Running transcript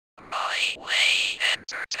mWe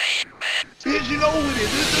Entertainment. Did you know what it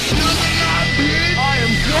is? It's a bitch. I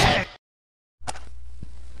am back.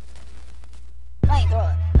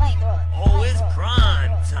 Oh, it's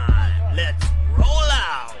prime time. Let's roll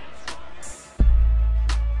out.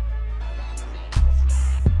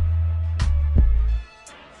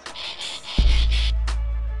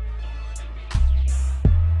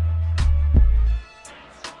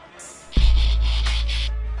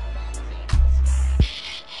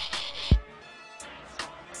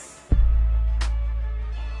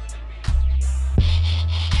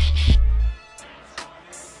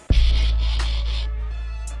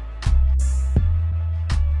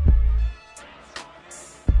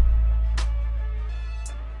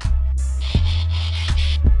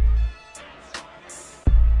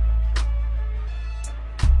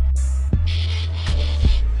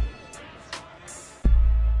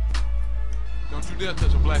 Don't you dare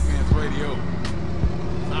touch a black man's radio.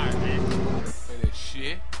 Sorry, man. Play that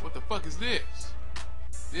shit. What the fuck is this?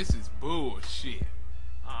 This is bullshit.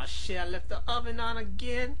 Aw, shit, I left the oven on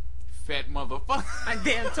again. Fat motherfucker. I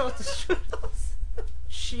damn toasted strudels.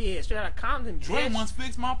 Shit, straight out of Compton, bitch. Dre once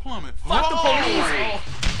fixed my plumbing. Fuck the police. Oh!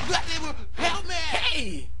 Goddamn, help me!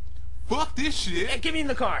 Hey! Fuck this shit. Hey, get me in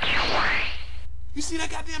the car. You see that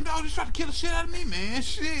goddamn dog just tried to kill the shit out of me, man?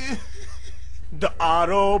 Shit. The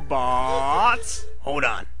Autobots? Hold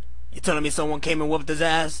on. You telling me someone came and whooped his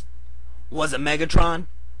ass? Was it Megatron?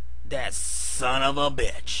 That son of a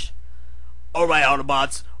bitch. Alright,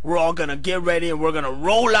 Autobots. We're all gonna get ready and we're gonna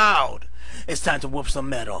roll out. It's time to whoop some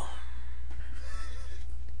metal.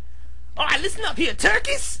 Alright, listen up here,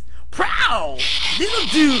 turkeys. Prowl, Little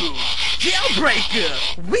Dude,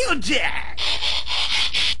 Jailbreaker, Wheeljack.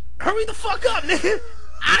 Hurry the fuck up, nigga.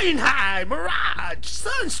 Ironhide, Mirage,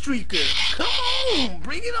 Sunstreaker. Come on,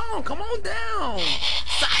 bring it on. Come on down.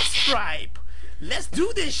 Sidestripe. Let's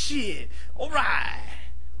do this shit. Alright.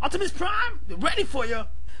 Optimus Prime, ready for you.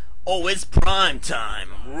 Oh, it's prime time.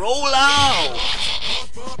 Roll out.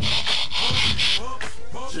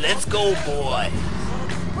 Let's go, boy.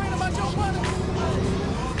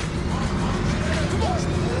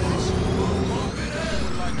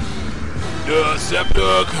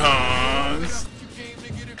 Decepticons.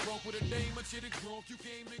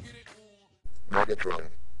 Megatron,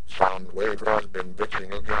 Soundwave has been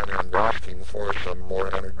bitching again and asking for some more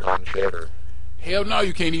Energon cheddar. Hell no,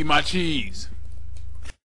 you can't eat my cheese.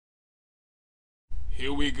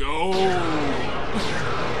 Here we go.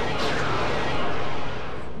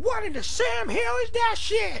 What in the Sam Hill is that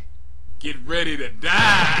shit? Get ready to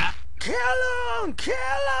die, Kill him! Kill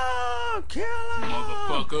him! Kill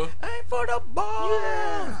him! motherfucker. Aim for the ball!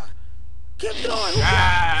 Yeah! Keep going!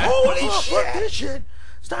 Die. Holy shit! Fuck this shit!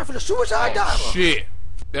 It's time for the suicide diver! Shit.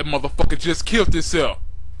 That motherfucker just killed himself.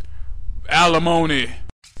 Alimony.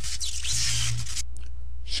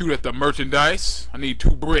 Shoot at the merchandise. I need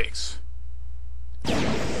 2 bricks.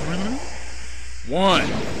 Really? 1.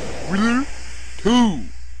 Really? 2.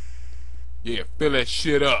 Yeah, fill that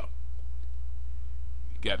shit up.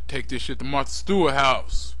 You gotta take this shit to Martha Stewart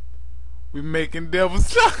house. We making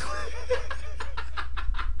devil's chocolate.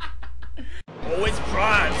 Oh, it's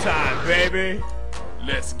prime time, baby!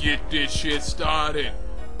 Let's get this shit started.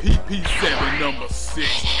 PP7 number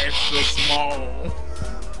 6, extra small.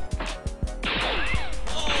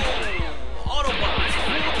 Oh! Autobots,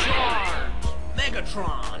 full charge!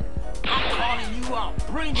 Megatron! I'm calling you out!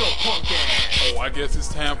 Bring your punk ass! Oh, I guess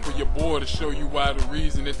it's time for your boy to show you why the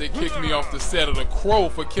reason that they kicked me off the set of The Crow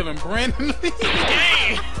for killing Brandon Lee.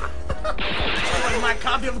 Hey! Like my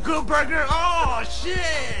copy of Good Burger? Oh, shit!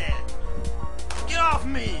 Get off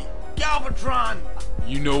me! Galvatron!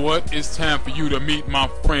 You know what? It's time for you to meet my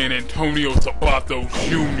friend Antonio Sabato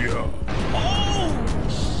Jr. Oh,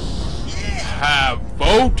 shit! High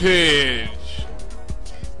voltage!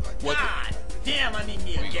 What? God damn, I need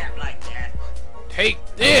me a gap like that. Take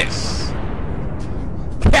this!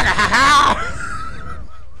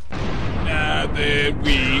 Now that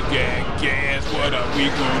we got gas, what are we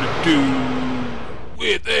gonna do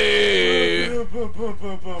with it?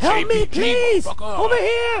 Help me, JPG, please! motherfucker. Over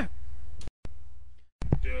here!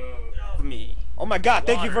 Me. Oh my god,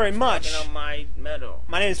 thank you very much. On my medal.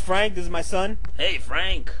 My name is Frank, this is my son. Hey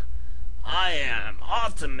Frank, I am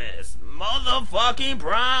Optimus motherfucking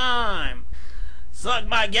Prime. Suck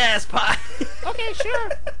my gas pipe. Okay,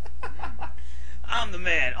 sure. I'm the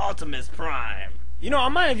man, Optimus Prime. You know, I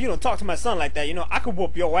mind if you don't talk to my son like that. You know, I could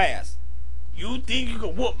whoop your ass. You think you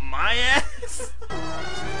could whoop my ass?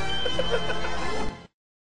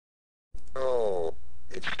 Oh,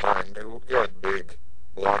 it's time to get big.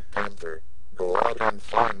 Black Panther, go out and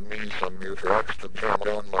find me some new trucks to jam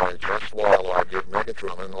on my chest while I give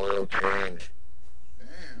Megatron an oil change.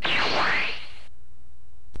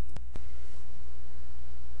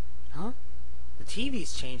 Huh? The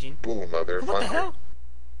TV's changing. Boom, motherfucker. What the hell?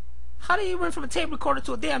 How do you run from a tape recorder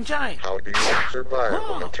to a damn giant? How do you survive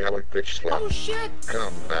a metallic bitch slap? Oh shit!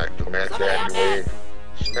 Come back to Matt Daddy Wave.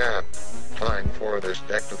 Snap. Time for this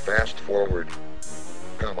deck to fast forward.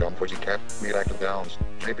 Come on, pussycat. We like the downs.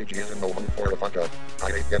 JPG isn't no one for the fuck up.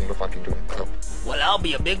 I hate getting the fucking tune up. Well, I'll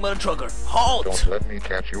be a big mother trucker. Halt! Don't let me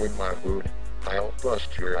catch you in my food. I'll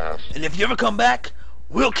bust your ass. And if you ever come back,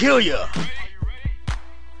 we'll kill you.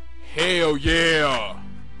 Hell yeah!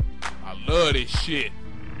 I love this shit.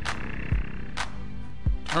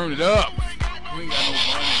 Turn it up. You ain't got no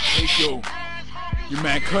money. Take your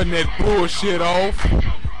man cutting that bullshit off.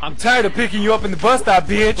 I'm tired of picking you up in the bus stop,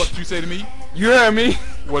 bitch. What you say to me? You heard me?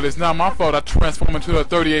 Well, it's not my fault I transformed into a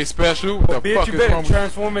 38 special. What the Bitch, fuck you is better wrong with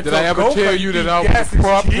transform into Did I a ever goat tell like you you that I eat was gas a is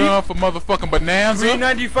prop cheap? gun for motherfucking Bonanza? $3.95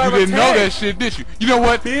 You a didn't know tank. that shit, did you? You know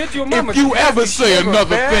what? Bitch, your mama If you gas ever is say sugar,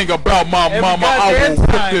 another man. thing about my Every mama, I goddamn will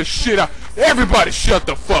put time. this shit out. Everybody shut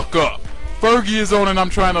the fuck up. Fergie is on and I'm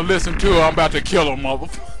trying to listen to her. I'm about to kill her,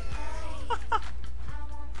 motherfucker.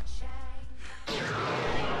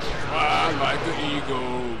 I like the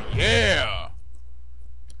ego. Yeah.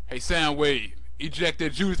 Hey, Soundwave. Eject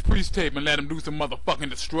that Judas Priest tape and let him do some motherfucking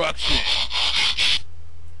destruction.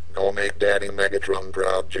 Go make Daddy Megatron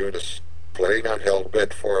proud, Judas. Play that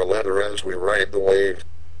hell-bit for a letter as we ride the wave.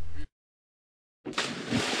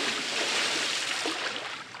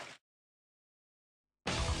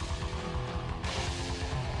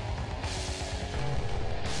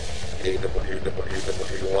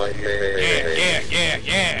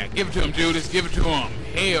 Yeah. Give it to him, Judas. Give it to him.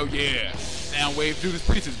 Hell yeah. Soundwave Judas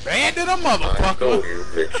Priest is bad to the motherfucker. I know you,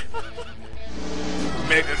 bitch.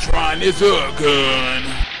 Megatron is a gun.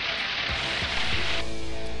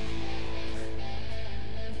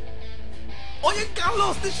 Oh, you got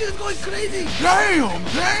lost. This shit is going crazy. Damn.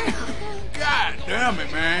 God damn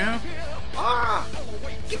it, man. Ah!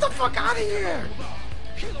 Get the fuck out of here!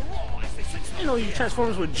 You know you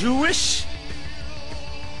Transformers were Jewish?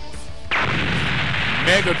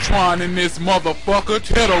 Megatron in this motherfucker.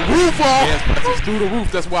 Tear the roof off. Yes, but it's through the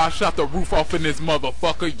roof. That's why I shot the roof off in this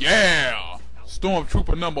motherfucker. Yeah.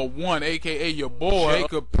 Stormtrooper number 1, aka your boy,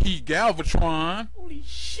 Jacob P. Galvatron. Holy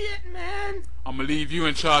shit, man! I'ma leave you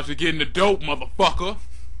in charge of getting the dope, motherfucker.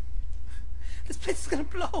 This place is gonna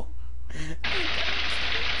blow.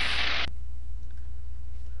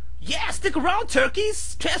 Yeah, stick around,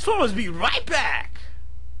 turkeys. Transformers be right back.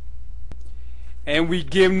 And we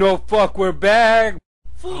give no fuck, we're back.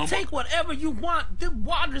 Fool, take whatever you want. The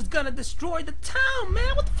water's gonna destroy the town,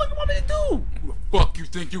 man. What the fuck you want me to do? Who the fuck you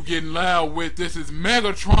think you getting loud with? This is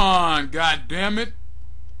Megatron, god damn it.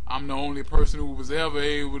 I'm the only person who was ever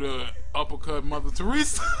able to uppercut Mother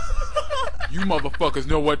Teresa. You motherfuckers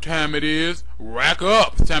know what time it is. Rack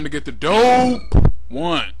up. It's time to get the dope.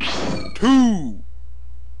 1, 2.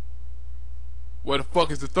 Where the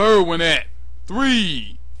fuck is the third one at?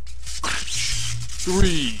 3.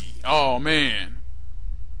 Oh man.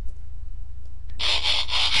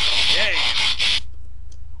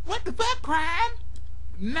 What the fuck, Prime?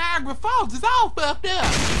 Niagara Falls is all fucked up.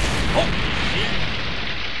 Oh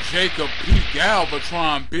shit. Jacob P.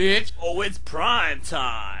 Galvatron, bitch. Oh, it's prime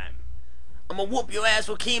time. I'ma whoop your ass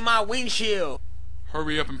with Key My Windshield.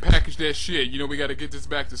 Hurry up and package that shit. You know we gotta get this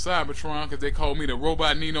back to Cybertron because they call me the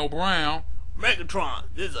Robot Nino Brown. Megatron,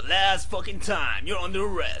 this is the last fucking time. You're under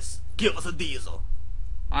arrest. Give us a diesel.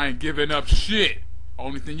 I ain't giving up shit.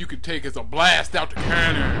 Only thing you can take is a blast out the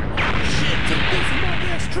cannon. Shit, take this from my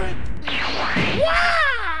ass trick.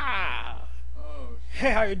 Wow! Oh,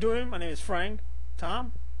 Hey, how you doing? My name is Frank.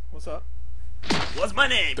 Tom, what's up? What's my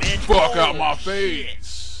name, bitch? fuck out Oh, my shit.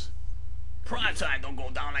 face. Primetime don't go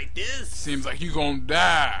down like this. Seems like you gonna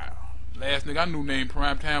die. Last nigga I knew named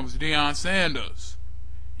Primetime was Deion Sanders.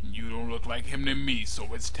 And you don't look like him to me, so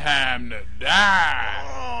it's time to die.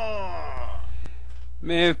 Oh.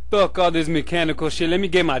 Man, fuck all this mechanical shit. Let me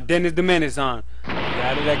get my Dennis the Menace on.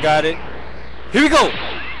 I got it. Here we go!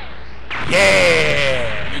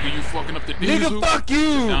 Yeah! Nigga, you fucking up the diesel. Nigga, fuck you!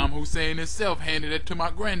 Saddam Hussein himself handed it to my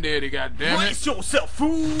granddaddy, goddammit. Brace yourself,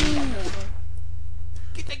 fool!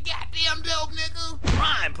 Get the goddamn dope, nigga.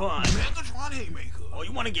 Prime punch. Megatron Haymaker. Oh,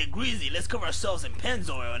 you wanna get greasy? Let's cover ourselves in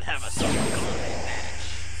Pennzoil and have ourselves a gunman match.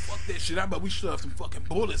 Fuck that shit. I bet we shove some fucking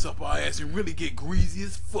bullets up our ass and really get greasy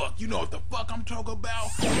as fuck. You know what the fuck I'm talking about?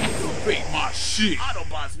 Activate my shit.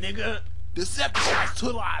 Autobots, nigga. Decepticons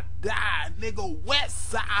till I die, nigga.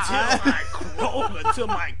 West Till side. I croak until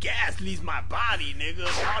my gas leaves my body, nigga.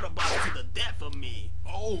 Autobots to the death of me.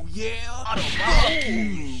 Oh yeah. Autobots. Oh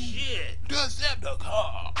shit.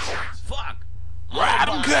 Decepticons. Fuck. Ride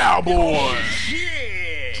 'em, cowboys.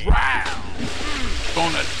 Shit. Drown.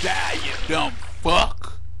 Gonna die, you dumb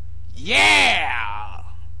fuck. Yeah.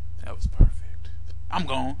 That was perfect. I'm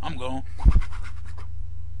gone.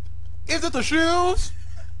 Is it the shoes?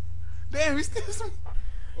 Damn, he still some.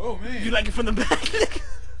 Oh man. You like it from the back, nigga?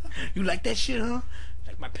 You like that shit, huh?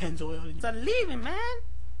 Like my Pennzoil. I'm leaving, man.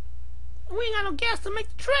 We ain't got no gas to make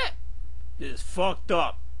the trip. This is fucked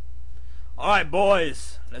up. Alright,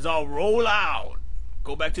 boys. Let's all roll out.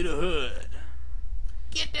 Go back to the hood.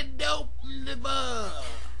 Get the dope in the bud.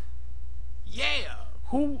 Yeah.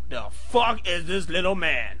 Who the fuck is this little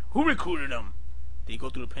man? Who recruited him? Did he go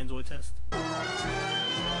through the Pennzoil test?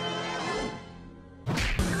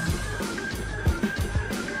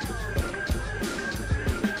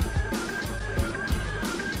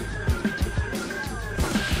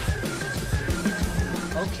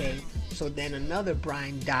 Okay, so then another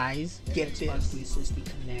Brian dies. Get this. Xbox 360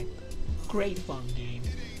 Connect. Great fun game.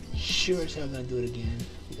 Sure as hell gonna do it again.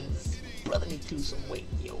 Because brother needs to lose some weight,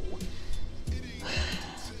 yo.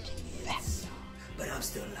 But I'm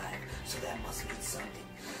still alive, so that must mean something.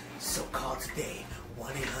 So call today,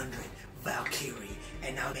 1-800-VALKYRIE,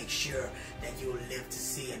 and I'll make sure that you'll live to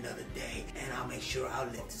see another day, and I'll make sure I'll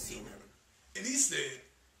live to see another. And he said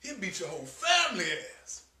he'll beat your whole family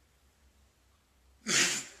ass.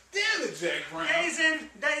 Damn it, Jack Brown.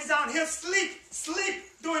 Days on here sleep,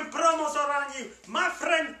 doing promos around you. My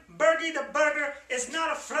friend Bergie the Burger is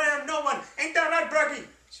not a friend of no one. Ain't that right, Bergie?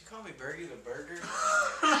 She called me Bergie the Burger?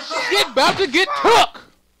 Shit about to get took.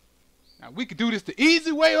 Now we could do this the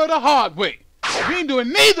easy way or the hard way. We ain't doing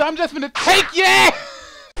neither. I'm just gonna take your ass.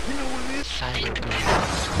 You know what it is?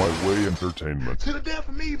 mWe Entertainment. To the death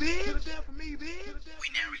of me, bitch. To the death of me, bitch. We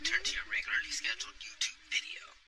now return to your regularly scheduled